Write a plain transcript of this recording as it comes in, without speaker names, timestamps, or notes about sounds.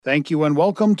Thank you and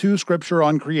welcome to Scripture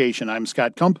on Creation. I'm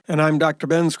Scott Kump. And I'm Dr.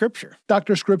 Ben Scripture.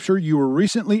 Dr. Scripture, you were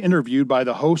recently interviewed by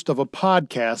the host of a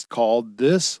podcast called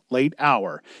This Late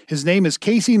Hour. His name is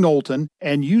Casey Knowlton,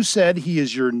 and you said he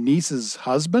is your niece's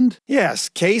husband? Yes,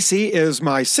 Casey is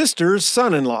my sister's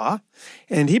son-in-law,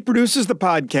 and he produces the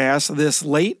podcast This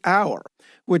Late Hour,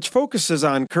 which focuses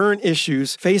on current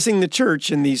issues facing the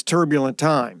church in these turbulent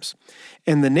times.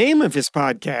 And the name of his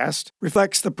podcast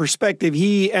reflects the perspective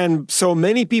he and so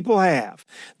many people have,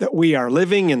 that we are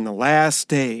living in the last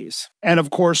days. And of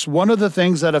course, one of the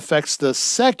things that affects the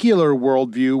secular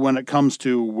worldview when it comes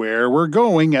to where we're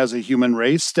going as a human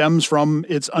race stems from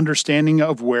its understanding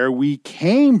of where we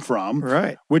came from,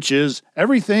 right? Which is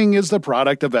everything is the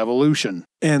product of evolution.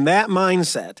 And that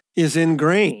mindset is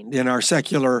ingrained in our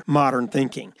secular modern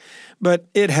thinking. But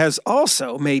it has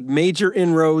also made major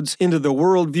inroads into the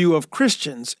worldview of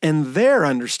Christians and their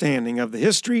understanding of the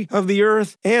history of the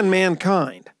earth and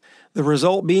mankind. The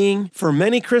result being, for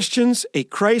many Christians, a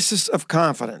crisis of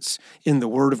confidence in the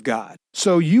Word of God.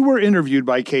 So you were interviewed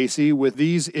by Casey with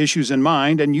these issues in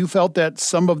mind, and you felt that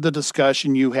some of the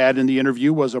discussion you had in the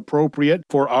interview was appropriate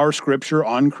for our Scripture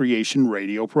on Creation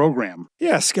radio program.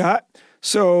 Yes, Scott.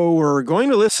 So we're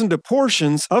going to listen to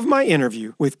portions of my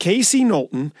interview with Casey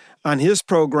Knowlton on his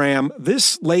program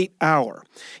This Late Hour,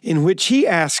 in which he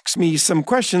asks me some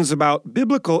questions about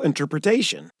biblical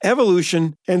interpretation,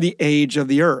 evolution, and the age of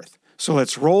the earth. So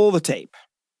let's roll the tape.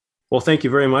 Well, thank you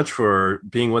very much for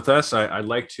being with us. I'd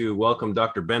like to welcome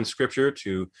Dr. Ben Scripture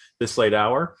to This Late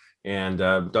Hour. And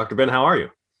Dr. Ben, how are you?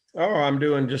 Oh, I'm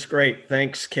doing just great.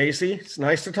 Thanks, Casey. It's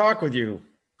nice to talk with you.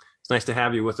 It's nice to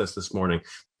have you with us this morning.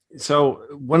 So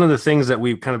one of the things that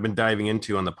we've kind of been diving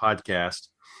into on the podcast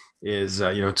is,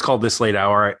 it's called This Late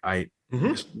Hour. I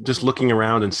just looking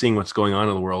around and seeing what's going on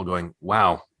in the world going,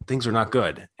 wow, things are not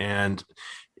good. And,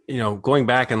 going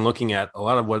back and looking at a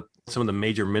lot of what some of the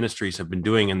major ministries have been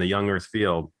doing in the young earth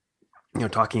field,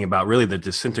 talking about really the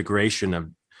disintegration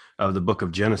of the book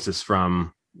of Genesis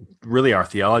from really our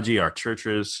theology, our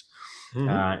churches.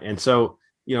 And so,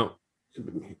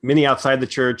 many outside the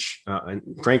church, and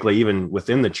frankly, even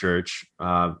within the church,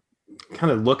 kind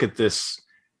of look at this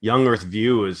young earth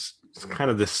view as kind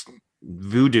of this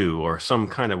voodoo or some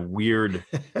kind of weird,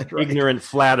 right, ignorant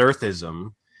flat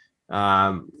earthism.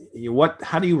 How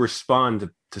do you respond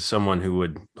to someone who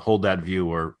would hold that view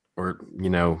or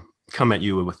come at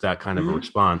you with that kind of a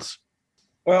response?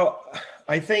 Well,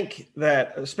 I think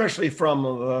that especially from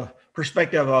the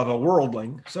perspective of a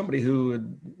worldling, somebody who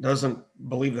doesn't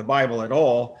believe the Bible at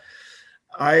all,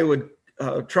 I would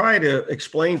try to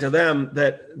explain to them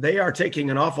that they are taking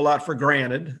an awful lot for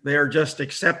granted. They are just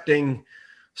accepting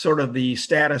sort of the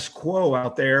status quo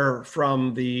out there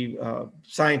from the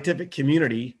scientific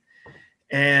community,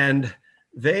 and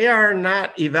they are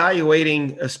not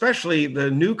evaluating, especially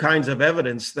the new kinds of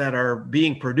evidence that are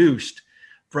being produced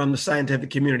from the scientific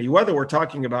community, whether we're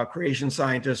talking about creation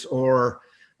scientists or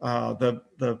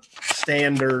the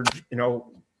standard,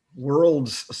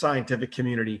 world's scientific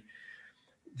community.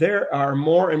 There are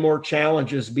more and more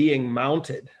challenges being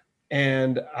mounted.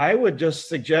 And I would just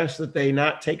suggest that they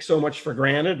not take so much for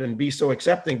granted and be so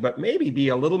accepting, but maybe be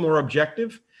a little more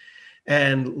objective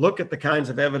and look at the kinds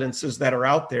of evidences that are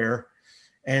out there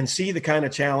and see the kind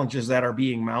of challenges that are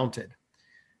being mounted.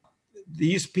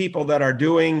 These people that are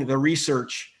doing the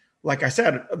research, like I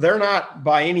said, they're not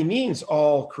by any means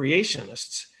all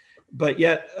creationists, but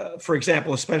yet, for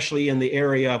example, especially in the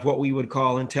area of what we would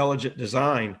call intelligent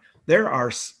design, there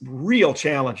are real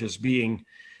challenges being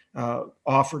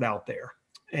offered out there.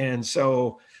 And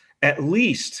so at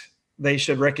least they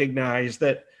should recognize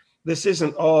that this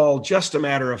isn't all just a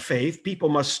matter of faith. People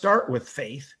must start with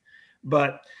faith,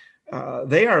 but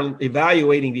they are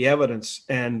evaluating the evidence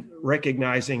and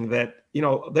recognizing that,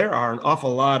 there are an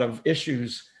awful lot of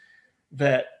issues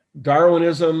that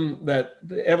Darwinism, that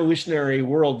the evolutionary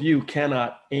worldview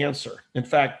cannot answer. In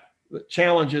fact, the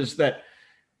challenges that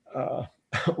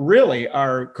really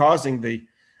are causing the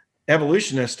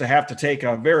evolutionists to have to take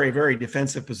a very, very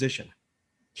defensive position.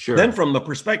 Sure. Then from the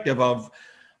perspective of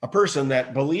a person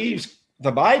that believes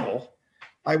the Bible,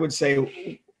 I would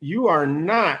say you are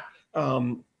not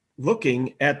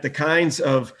looking at the kinds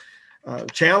of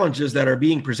challenges that are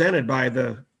being presented by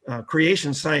the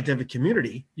creation scientific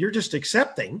community. You're just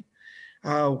accepting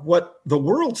what the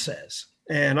world says.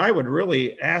 And I would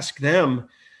really ask them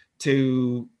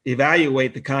to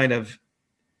evaluate the kind of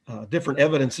different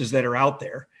evidences that are out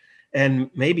there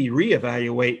and maybe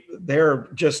reevaluate their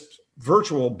just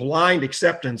virtual blind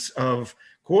acceptance of,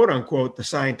 quote unquote, the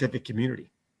scientific community.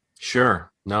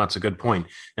 Sure. No, it's a good point.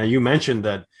 Now, you mentioned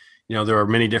that, there are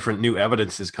many different new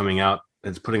evidences coming out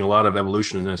it's putting a lot of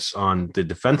evolutionists on the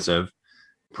defensive.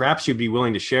 Perhaps you'd be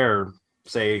willing to share,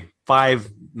 say,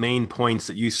 5 main points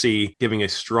that you see giving a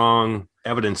strong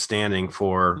evidence standing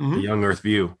for the young Earth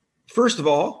view. First of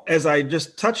all, as I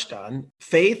just touched on,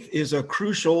 faith is a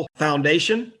crucial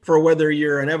foundation for whether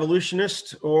you're an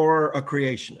evolutionist or a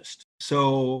creationist.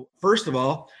 So first of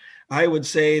all, I would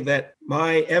say that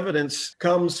my evidence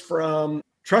comes from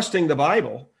trusting the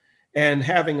Bible and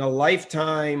having a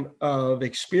lifetime of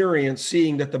experience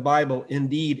seeing that the Bible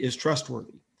indeed is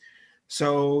trustworthy.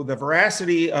 So the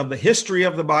veracity of the history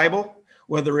of the Bible,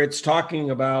 whether it's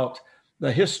talking about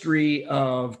the history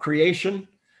of creation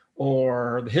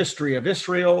or the history of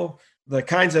Israel, the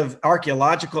kinds of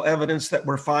archaeological evidence that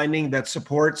we're finding that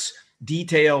supports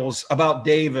details about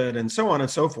David and so on and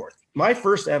so forth. My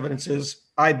first evidence is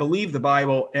I believe the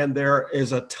Bible, and there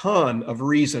is a ton of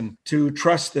reason to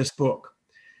trust this book.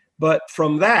 But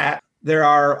from that, there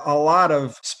are a lot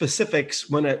of specifics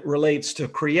when it relates to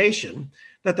creation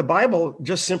that the Bible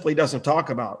just simply doesn't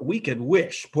talk about. We could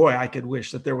wish, I could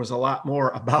wish that there was a lot more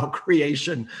about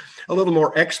creation, a little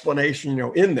more explanation,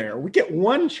 in there. We get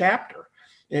one chapter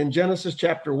in Genesis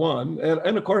chapter 1.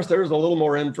 And of course, there's a little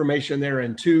more information there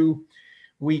in 2.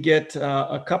 We get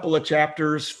a couple of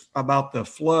chapters about the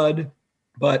flood.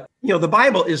 But, the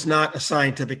Bible is not a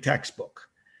scientific textbook.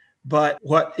 But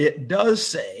what it does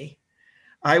say,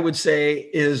 I would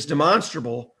say, is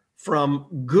demonstrable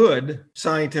from good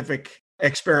scientific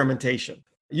experimentation.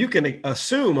 You can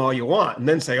assume all you want and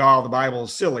then say, the Bible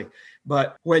is silly.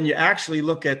 But when you actually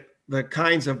look at the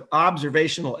kinds of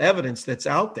observational evidence that's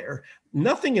out there,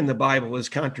 nothing in the Bible is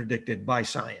contradicted by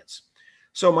science.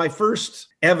 So my first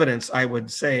evidence, I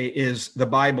would say, is the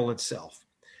Bible itself.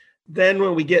 Then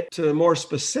when we get to more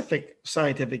specific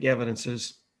scientific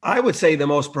evidences, I would say the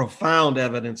most profound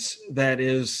evidence that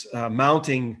is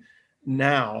mounting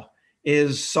now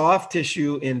is soft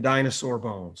tissue in dinosaur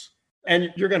bones.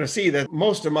 And you're going to see that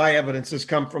most of my evidences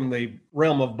come from the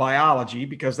realm of biology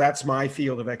because that's my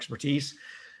field of expertise.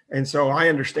 And so I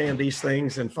understand these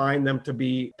things and find them to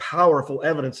be powerful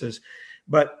evidences.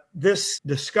 But this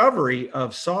discovery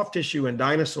of soft tissue in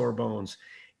dinosaur bones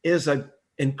is an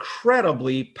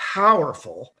incredibly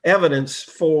powerful evidence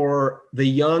for the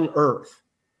young Earth.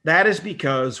 That is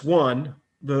because, one,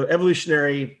 the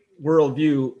evolutionary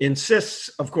worldview insists,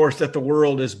 of course, that the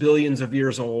world is billions of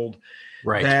years old.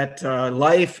 Right. That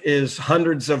life is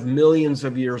hundreds of millions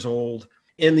of years old.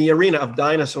 In the arena of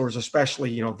dinosaurs,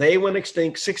 especially, they went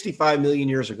extinct 65 million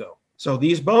years ago. So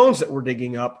these bones that we're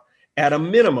digging up, at a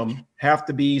minimum, have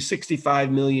to be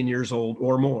 65 million years old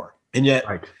or more. And yet,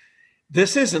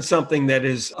 this isn't something that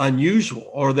is unusual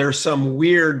or there's some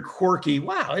weird, quirky,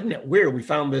 wow, isn't it weird? We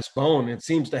found this bone. It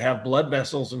seems to have blood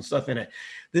vessels and stuff in it.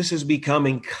 This is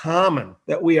becoming common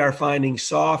that we are finding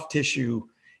soft tissue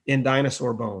in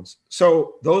dinosaur bones.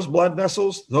 So those blood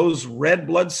vessels, those red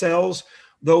blood cells,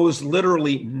 those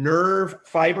literally nerve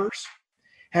fibers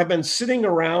have been sitting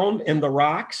around in the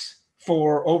rocks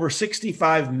for over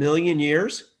 65 million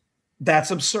years.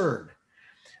 That's absurd.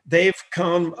 They've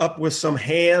come up with some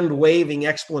hand-waving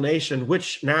explanation,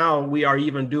 which now we are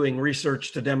even doing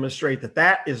research to demonstrate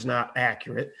that is not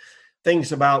accurate.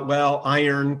 Things about,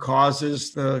 iron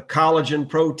causes the collagen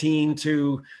protein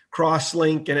to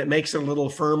cross-link and it makes it a little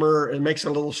firmer, it makes it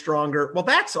a little stronger. Well,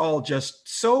 that's all just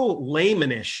so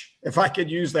laymanish, if I could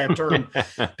use that term.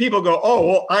 People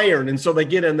go, iron. And so they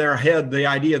get in their head the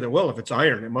idea that, if it's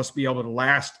iron, it must be able to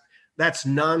last. That's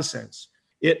nonsense.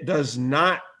 It does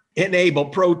not enable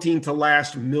protein to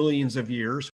last millions of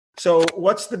years. So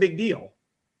what's the big deal?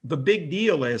 The big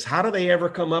deal is, how do they ever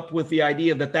come up with the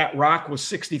idea that rock was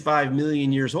 65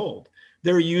 million years old?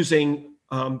 They're using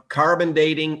carbon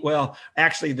dating. Well,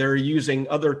 actually, they're using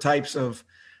other types of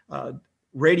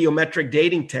radiometric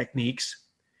dating techniques.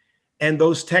 And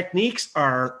those techniques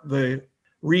are the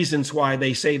reasons why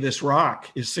they say this rock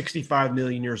is 65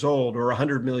 million years old or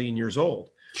 100 million years old.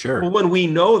 Sure. Well, when we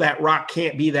know that rock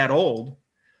can't be that old,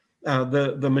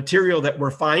 the material that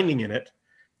we're finding in it,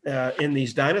 in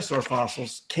these dinosaur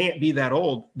fossils can't be that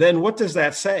old, then what does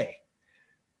that say?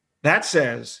 That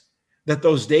says that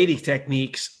those dating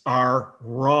techniques are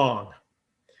wrong.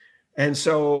 And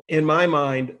so in my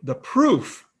mind, the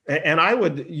proof, and I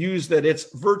would use that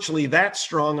it's virtually that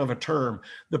strong of a term,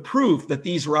 the proof that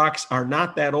these rocks are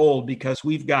not that old because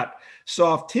we've got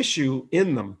soft tissue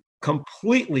in them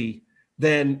completely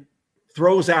then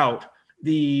throws out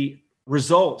the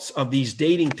results of these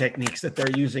dating techniques that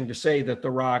they're using to say that the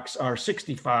rocks are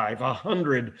 65,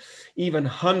 100, even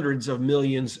hundreds of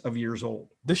millions of years old.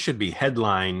 This should be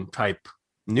headline type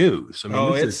news.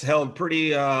 It's held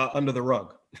pretty under the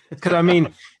rug.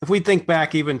 Because if we think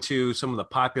back even to some of the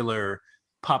popular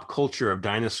pop culture of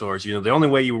dinosaurs. The only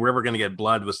way you were ever going to get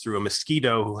blood was through a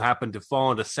mosquito who happened to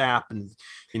fall into sap and,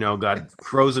 got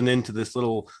frozen into this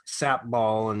little sap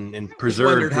ball and preserved.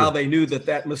 I wondered how they knew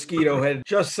that mosquito had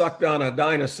just sucked on a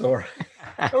dinosaur.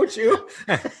 Don't you?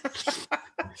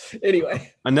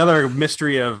 Anyway. Another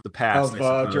mystery of the past.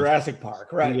 Of Jurassic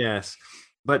Park, right? Yes.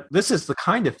 But this is the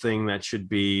kind of thing that should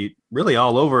be really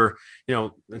all over,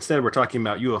 instead we're talking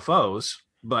about UFOs,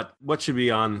 but what should be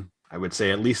on, I would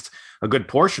say, at least a good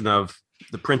portion of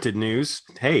the printed news.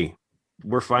 Hey,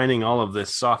 we're finding all of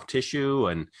this soft tissue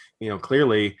and,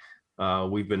 clearly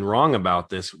we've been wrong about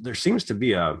this. There seems to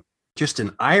be just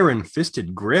an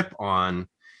iron-fisted grip on,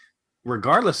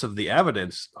 regardless of the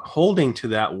evidence, holding to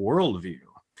that worldview.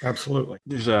 Absolutely.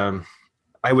 There's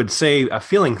I would say, a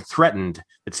feeling threatened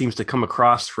that seems to come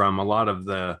across from a lot of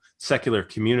the secular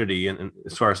community and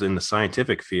as far as in the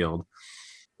scientific field.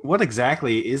 What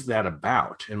exactly is that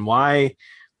about? And why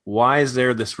is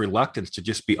there this reluctance to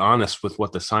just be honest with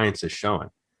what the science is showing?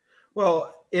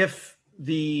 Well, if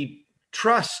the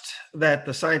trust that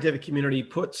the scientific community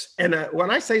puts, and when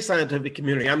I say scientific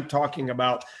community, I'm talking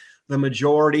about the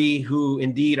majority who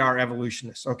indeed are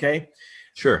evolutionists, okay?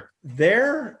 Sure.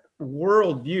 Their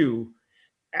worldview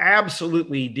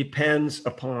absolutely depends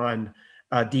upon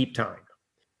deep time.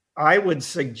 I would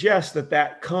suggest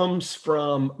that comes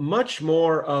from much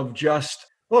more of just,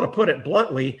 well, to put it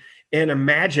bluntly, an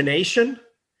imagination.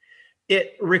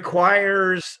 It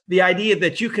requires the idea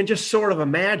that you can just sort of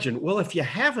imagine, well, if you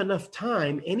have enough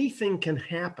time, anything can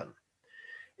happen.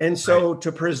 And so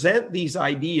to present these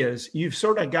ideas, you've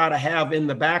sort of got to have in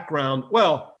the background,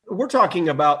 well, we're talking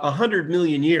about 100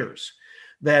 million years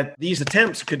that these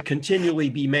attempts could continually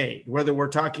be made, whether we're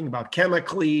talking about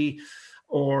chemically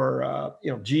or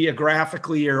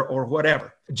geographically or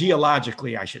whatever,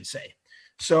 geologically, I should say.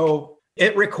 So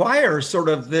it requires sort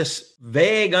of this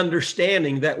vague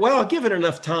understanding that, well, given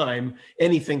enough time,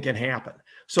 anything can happen.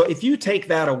 So if you take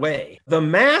that away, the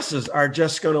masses are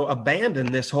just going to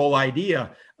abandon this whole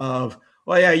idea of,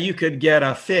 well, yeah, you could get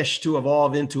a fish to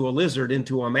evolve into a lizard,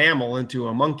 into a mammal, into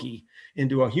a monkey,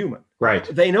 into a human. Right.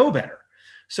 They know better.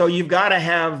 So you've got to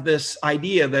have this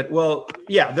idea that, well,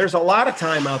 yeah, there's a lot of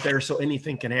time out there, so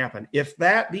anything can happen. If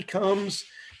that becomes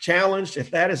challenged,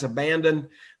 if that is abandoned,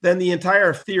 then the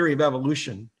entire theory of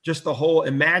evolution, just the whole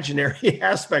imaginary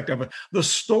aspect of it, the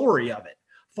story of it,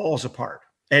 falls apart.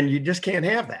 And you just can't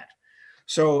have that.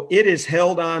 So it is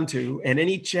held on to, and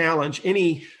any challenge,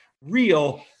 any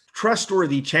real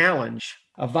trustworthy challenge,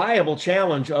 a viable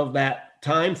challenge of that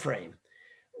time frame,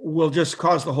 will just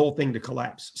cause the whole thing to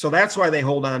collapse. So that's why they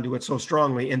hold on to it so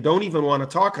strongly and don't even want to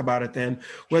talk about it then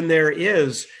when there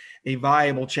is a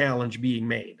viable challenge being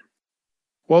made.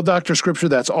 Well, Dr. Scripture,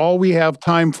 that's all we have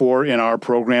time for in our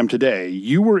program today.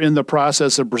 You were in the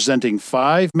process of presenting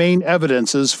 5 main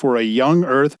evidences for a young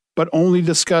Earth, but only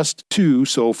discussed 2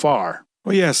 so far.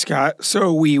 Well, yes, Scott.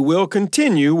 So we will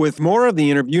continue with more of the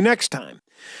interview next time.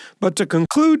 But to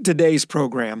conclude today's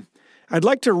program, I'd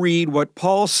like to read what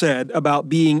Paul said about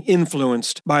being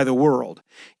influenced by the world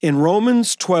in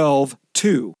Romans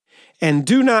 12:2. And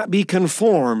do not be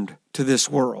conformed to this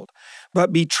world,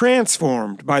 but be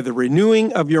transformed by the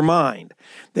renewing of your mind,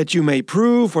 that you may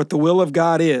prove what the will of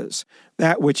God is,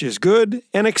 that which is good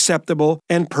and acceptable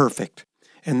and perfect.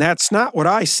 And that's not what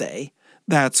I say,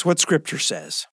 that's what Scripture says.